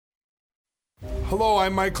Hello,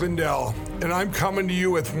 I'm Mike Lindell, and I'm coming to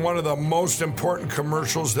you with one of the most important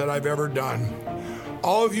commercials that I've ever done.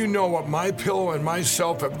 All of you know what MyPillow and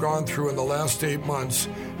myself have gone through in the last 8 months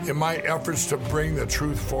in my efforts to bring the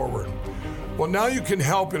truth forward. Well, now you can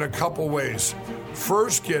help in a couple ways.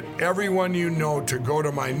 First, get everyone you know to go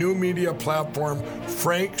to my new media platform,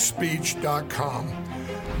 frankspeech.com.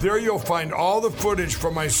 There you'll find all the footage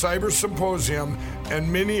from my cyber symposium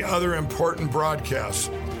and many other important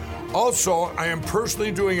broadcasts. Also, I am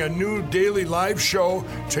personally doing a new daily live show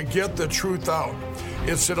to get the truth out.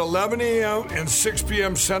 It's at 11 a.m. and 6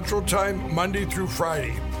 p.m. Central Time, Monday through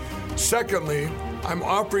Friday. Secondly, I'm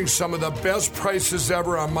offering some of the best prices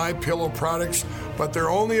ever on MyPillow products, but they're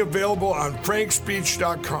only available on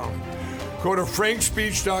frankspeech.com. Go to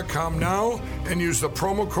frankspeech.com now and use the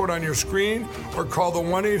promo code on your screen or call the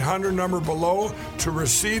 1-800 number below to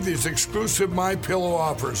receive these exclusive MyPillow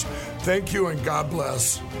offers. Thank you and God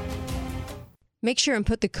bless. Make sure and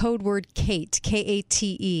put the code word KATE,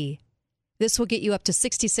 K-A-T-E. This will get you up to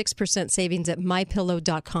 66% savings at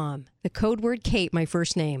MyPillow.com. The code word KATE, my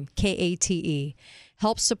first name, K-A-T-E.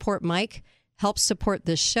 Help support Mike, help support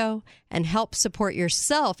this show, and help support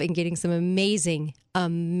yourself in getting some amazing,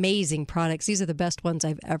 amazing products. These are the best ones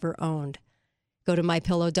I've ever owned. Go to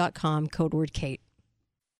MyPillow.com, code word KATE.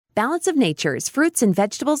 Balance of Nature's fruits and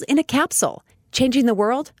vegetables in a capsule. Changing the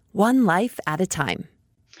world, one life at a time.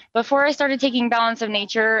 Before I started taking Balance of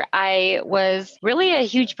Nature, I was really a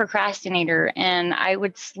huge procrastinator and I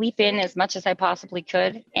would sleep in as much as I possibly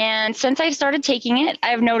could. And since I've started taking it,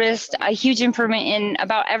 I've noticed a huge improvement in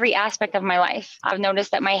about every aspect of my life. I've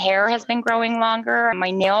noticed that my hair has been growing longer.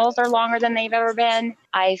 My nails are longer than they've ever been.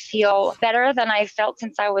 I feel better than I felt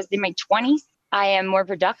since I was in my 20s. I am more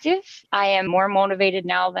productive. I am more motivated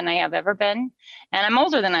now than I have ever been. And I'm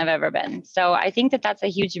older than I've ever been. So I think that that's a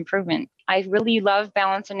huge improvement. I really love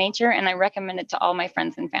Balance of Nature, and I recommend it to all my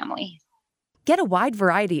friends and family. Get a wide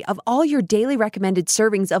variety of all your daily recommended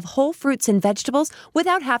servings of whole fruits and vegetables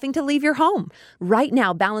without having to leave your home. Right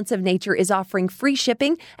now, Balance of Nature is offering free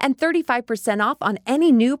shipping and 35% off on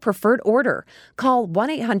any new preferred order. Call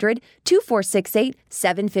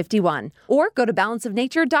 1-800-2468-751 or go to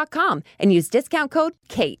balanceofnature.com and use discount code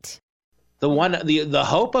KATE. The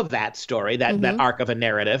hope of that story, that arc of a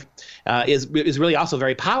narrative, is really also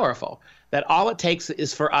very powerful. That all it takes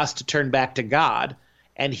is for us to turn back to God,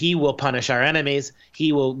 and He will punish our enemies.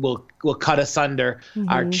 He will cut asunder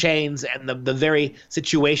our chains and the very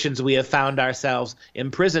situations we have found ourselves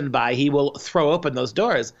imprisoned by. He will throw open those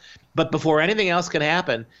doors. But before anything else can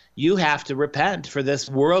happen, you have to repent for this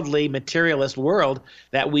worldly, materialist world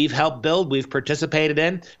that we've helped build, we've participated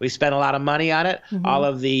in. We spent a lot of money on it. All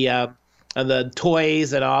of the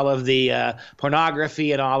toys and all of the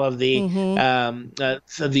pornography and all of the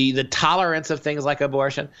tolerance of things like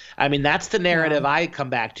abortion. I mean, that's the narrative I come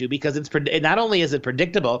back to, because not only is it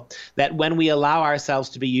predictable that when we allow ourselves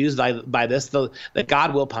to be used by this, that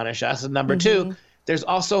God will punish us. And number two, there's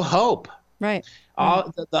also hope. Right.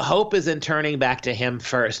 The hope is in turning back to Him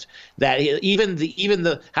first. That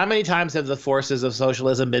how many times have the forces of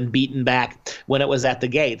socialism been beaten back when it was at the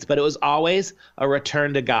gates? But it was always a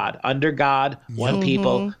return to God. Under God, one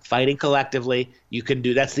people, fighting collectively. You can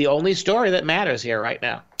do. That's the only story that matters here right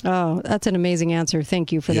now. Oh, that's an amazing answer.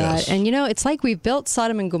 Thank you for that. And it's like we've built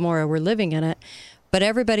Sodom and Gomorrah. We're living in it. But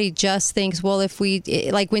everybody just thinks, well, if we,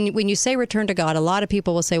 like when you say return to God, a lot of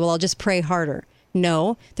people will say, well, I'll just pray harder.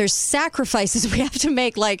 No, there's sacrifices we have to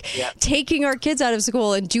make, like taking our kids out of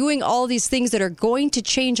school and doing all these things that are going to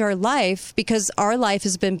change our life, because our life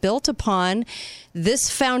has been built upon this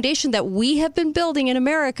foundation that we have been building in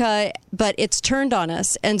America, but it's turned on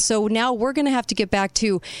us. And so now we're going to have to get back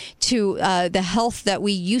to the health that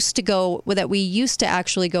we used to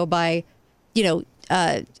actually go by,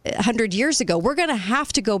 100 years ago. We're going to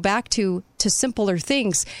have to go back to simpler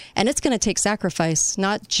things, and it's going to take sacrifice,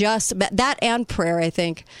 not just that and prayer, I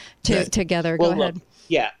think, together. Go ahead. Look,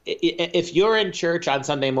 if you're in church on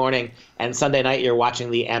Sunday morning and Sunday night you're watching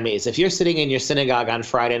the Emmys, if you're sitting in your synagogue on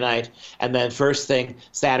Friday night and then first thing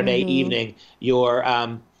Saturday evening you're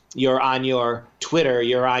on your Twitter,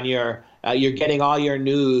 you're getting all your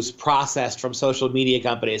news processed from social media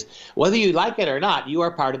companies. Whether you like it or not, you are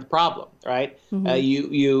part of the problem, right?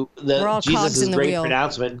 Jesus' great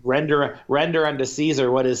pronouncement: render unto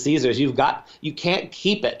Caesar what is Caesar's. You can't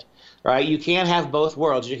keep it, right? You can't have both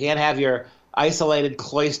worlds. You can't have your isolated,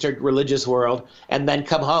 cloistered religious world and then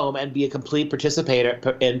come home and be a complete participator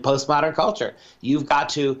in postmodern culture. You've got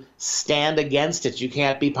to stand against it. You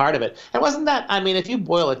can't be part of it. And wasn't that, if you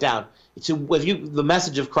boil it down, the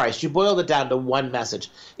message of Christ, you boiled it down to one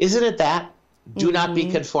message. Isn't it that? Do not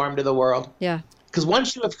be conformed to the world. Yeah. Because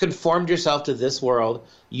once you have conformed yourself to this world,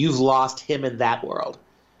 you've lost him in that world.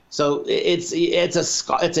 So it's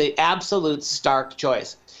an absolute stark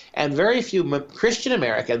choice. And very few Christian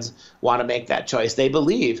Americans want to make that choice. They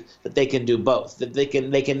believe that they can do both, that they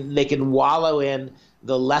can wallow in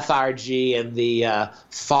the lethargy and the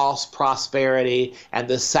false prosperity and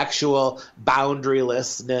the sexual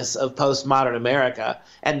boundarylessness of postmodern America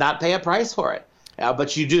and not pay a price for it.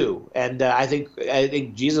 But you do, and I think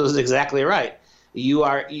Jesus is exactly right.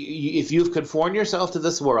 If you've conformed yourself to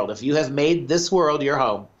this world, if you have made this world your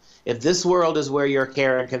home, if this world is where your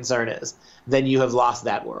care and concern is, then you have lost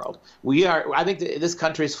that world. I think this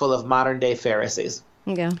country is full of modern day Pharisees.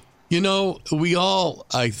 Yeah.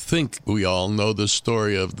 I think we all know the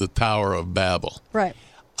story of the Tower of Babel. Right.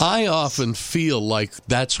 I often feel like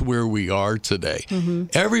that's where we are today. Mm-hmm.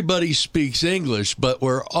 Everybody speaks English, but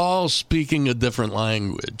we're all speaking a different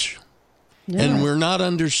language. Yeah. And we're not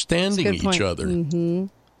understanding each other. Mm-hmm.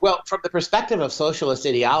 Well, from the perspective of socialist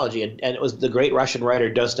ideology, and it was the great Russian writer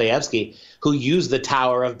Dostoevsky who used the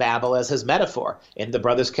Tower of Babel as his metaphor in The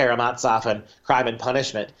Brothers Karamazov and Crime and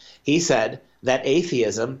Punishment, he said that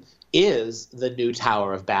atheism is the new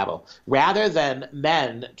Tower of Babel. Rather than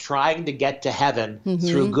men trying to get to heaven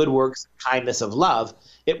through good works and kindness of love,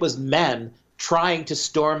 it was men trying to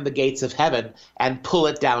storm the gates of heaven and pull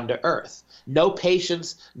it down to earth. No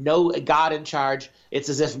patience, no God in charge. It's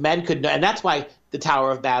as if men could, and that's why the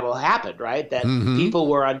Tower of Babel happened, right? That people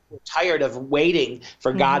were tired of waiting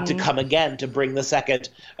for God to come again to bring the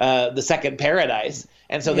second paradise.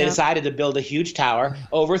 And so they decided to build a huge tower,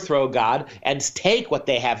 overthrow God, and take what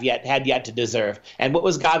they had yet to deserve. And what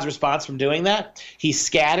was God's response from doing that? He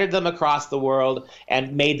scattered them across the world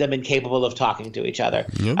and made them incapable of talking to each other.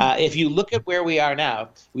 Yep. If you look at where we are now,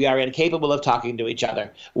 we are incapable of talking to each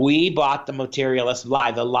other. We bought the materialist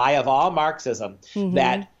lie, the lie of all Marxism,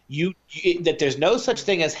 that that there's no such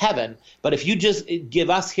thing as heaven, but if you just give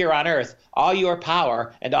us here on earth all your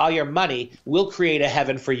power and all your money, we'll create a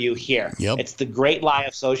heaven for you here. Yep. It's the great lie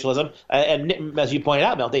of socialism. And as you pointed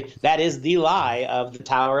out, Milty, that is the lie of the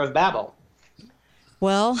Tower of Babel.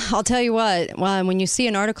 Well, I'll tell you what. When you see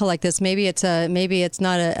an article like this, maybe it's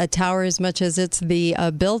not a tower as much as it's the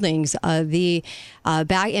buildings. Back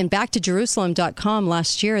to Jerusalem.com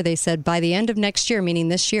last year, they said by the end of next year, meaning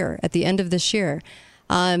this year, at the end of this year,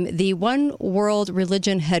 the One World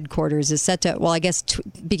Religion headquarters is set to,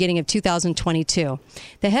 beginning of 2022.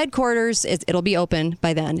 The headquarters, it'll be open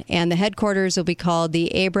by then, and the headquarters will be called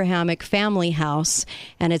the Abrahamic Family House,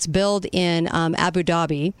 and it's built in Abu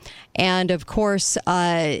Dhabi. And of course,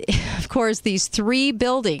 these three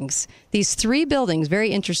buildings,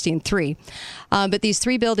 very interesting, three. But these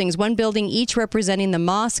three buildings, one building each representing the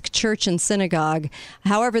mosque, church, and synagogue.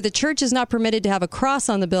 However, the church is not permitted to have a cross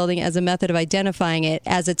on the building as a method of identifying it,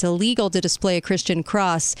 as it's illegal to display a Christian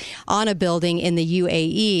cross on a building in the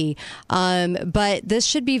UAE. But this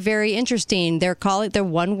should be very interesting. They're calling it the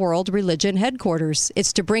One World Religion headquarters.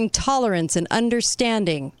 It's to bring tolerance and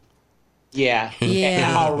understanding. Yeah.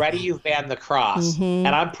 And already you've banned the cross. And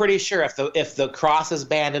I'm pretty sure if the cross is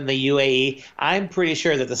banned in the UAE, I'm pretty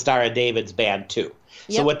sure that the Star of David's banned too.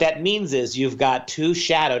 Yep. So what that means is you've got two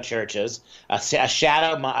shadow churches, a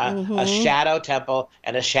shadow temple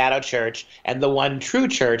and a shadow church, and the one true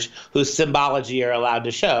church whose symbology you're allowed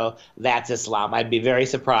to show, that's Islam. I'd be very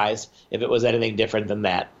surprised if it was anything different than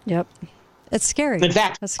that. Yep. It's scary. In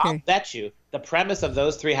fact, I'll bet you the premise of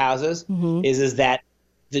those three houses is that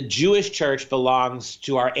the Jewish church belongs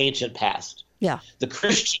to our ancient past. Yeah. The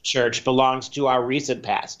Christian church belongs to our recent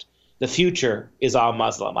past. The future is all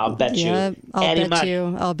Muslim. I'll bet you.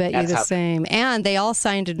 I'll bet you the same. And they all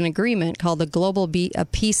signed an agreement called the Global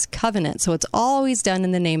Peace Covenant. So it's always done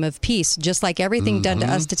in the name of peace, just like everything done to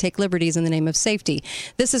us to take liberties in the name of safety.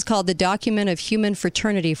 This is called the Document of Human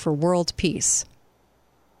Fraternity for World Peace.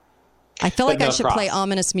 I feel like I should play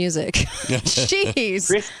ominous music.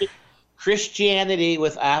 Jeez. Christianity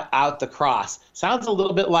without the cross sounds a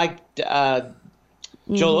little bit like Joel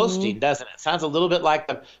Osteen, doesn't it? Sounds a little bit like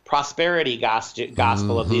the prosperity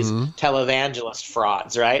gospel of these televangelist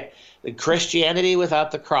frauds, right? The Christianity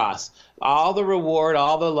without the cross, all the reward,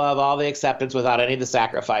 all the love, all the acceptance without any of the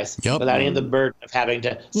sacrifice, without any of the burden of having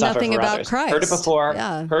to suffer Nothing for about others. Christ. Heard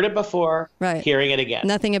it before, right. Hearing it again.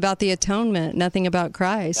 Nothing about the atonement, nothing about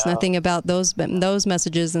Christ, nothing about those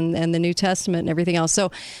messages and the New Testament and everything else.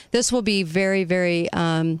 So this will be very, very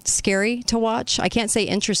scary to watch. I can't say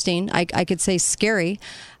interesting. I could say scary,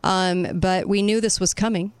 but we knew this was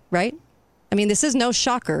coming, right? I mean, this is no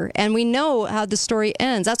shocker, and we know how the story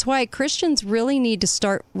ends. That's why Christians really need to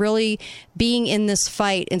start really being in this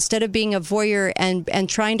fight instead of being a voyeur and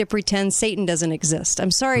trying to pretend Satan doesn't exist.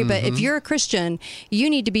 I'm sorry, but if you're a Christian, you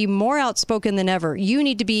need to be more outspoken than ever. You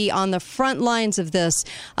need to be on the front lines of this,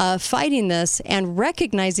 fighting this and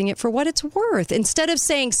recognizing it for what it's worth. Instead of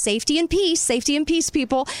saying safety and peace,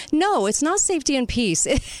 people. No, it's not safety and peace.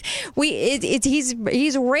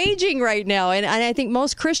 He's raging right now, and I think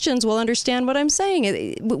most Christians will understand what I'm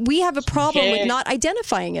saying. We have a problem with not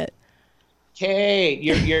identifying it. Okay,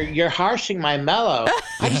 you're harshing my mellow.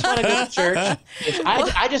 I just want to go to church.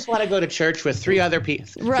 I just want to go to church with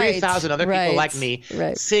 3,000 other people like me,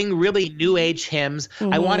 sing really new age hymns.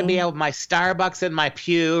 I want to be able my Starbucks in my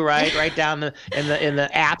pew, right down in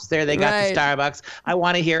the apps there. They got the Starbucks. I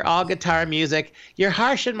want to hear all guitar music. You're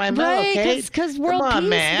harshing my mellow, okay? Because world peace,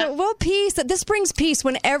 man. World peace. This brings peace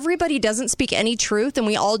when everybody doesn't speak any truth, and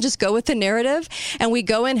we all just go with the narrative, and we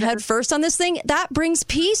go in head first on this thing. That brings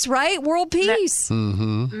peace, right? World peace. Next,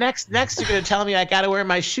 you're going to tell me I got to wear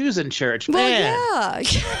my shoes in church. Well, man.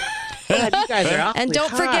 Yeah. God, you guys are awfully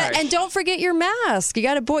and don't forget your mask. You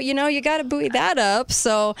got to buoy that up.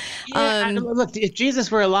 So, look, if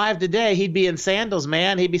Jesus were alive today, he'd be in sandals,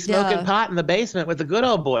 man. He'd be smoking pot in the basement with the good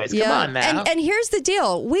old boys. Come on now. And here's the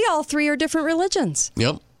deal: we all three are different religions.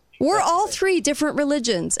 Yep. We're all three different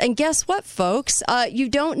religions. And guess what, folks? You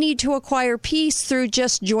don't need to acquire peace through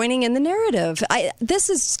just joining in the narrative.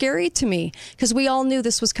 This is scary to me because we all knew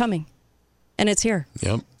this was coming. And it's here.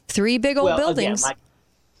 Yep. 3 big old buildings. Again,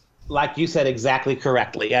 like you said exactly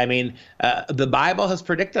correctly. I mean, the Bible has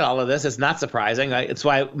predicted all of this. It's not surprising. It's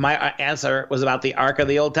why my answer was about the Ark of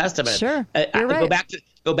the Old Testament. Sure. You're right.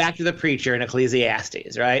 Go back to the preacher in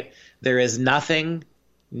Ecclesiastes, right? There is nothing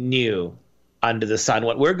new under the sun.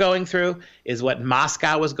 What we're going through is what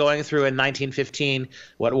Moscow was going through in 1915,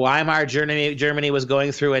 what Weimar Germany was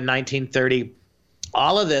going through in 1930.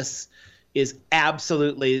 All of this is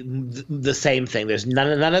absolutely the same thing. There's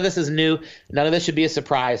none of this is new. None of this should be a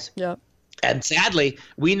surprise. Yep. And sadly,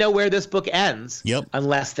 we know where this book ends. Yep.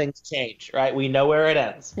 Unless things change, right? We know where it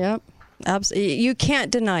ends. Yep. Absolutely. You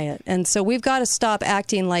can't deny it. And so we've got to stop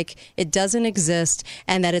acting like it doesn't exist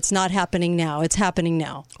and that it's not happening now. It's happening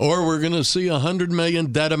now. Or we're going to see 100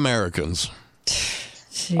 million dead Americans.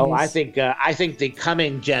 Jeez. Oh, I think the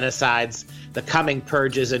coming genocides, the coming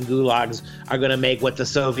purges and gulags are going to make what the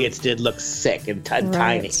Soviets did look sick and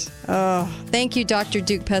tiny. Oh, thank you, Dr.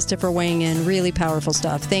 Duke Pesta, for weighing in. Really powerful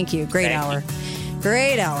stuff. Thank you. Great hour.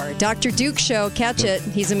 Great hour. Dr. Duke Show. Catch it.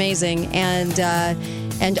 He's amazing. And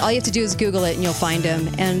all you have to do is Google it and you'll find him.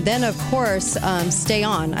 And then, of course, stay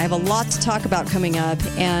on. I have a lot to talk about coming up,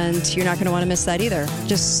 and you're not going to want to miss that either.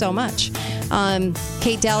 Just so much.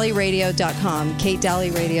 KateDalleyRadio.com.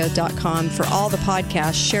 KateDalleyRadio.com for all the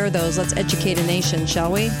podcasts. Share those. Let's educate a nation,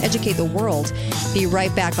 shall we? Educate the world. Be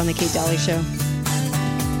right back on The Kate Dalley Show.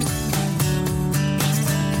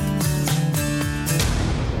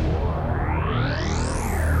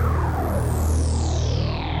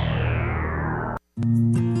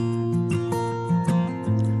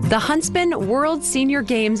 The Huntsman World Senior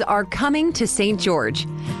Games are coming to St. George.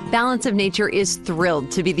 Balance of Nature is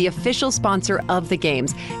thrilled to be the official sponsor of the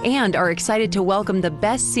Games and are excited to welcome the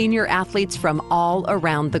best senior athletes from all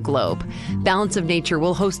around the globe. Balance of Nature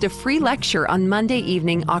will host a free lecture on Monday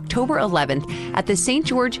evening, October 11th at the St.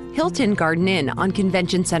 George Hilton Garden Inn on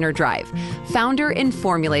Convention Center Drive. Founder and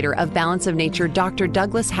formulator of Balance of Nature, Dr.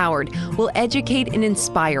 Douglas Howard, will educate and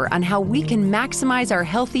inspire on how we can maximize our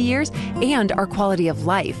healthy years and our quality of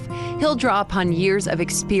life. He'll draw upon years of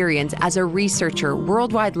experience as a researcher,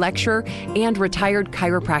 worldwide lecturer, and retired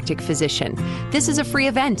chiropractic physician. This is a free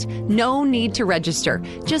event. No need to register.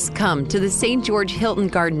 Just come to the St. George Hilton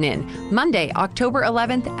Garden Inn, Monday, October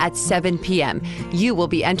 11th at 7 p.m. You will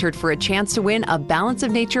be entered for a chance to win a Balance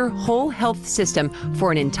of Nature whole health system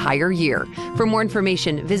for an entire year. For more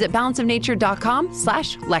information, visit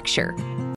balanceofnature.com/lecture.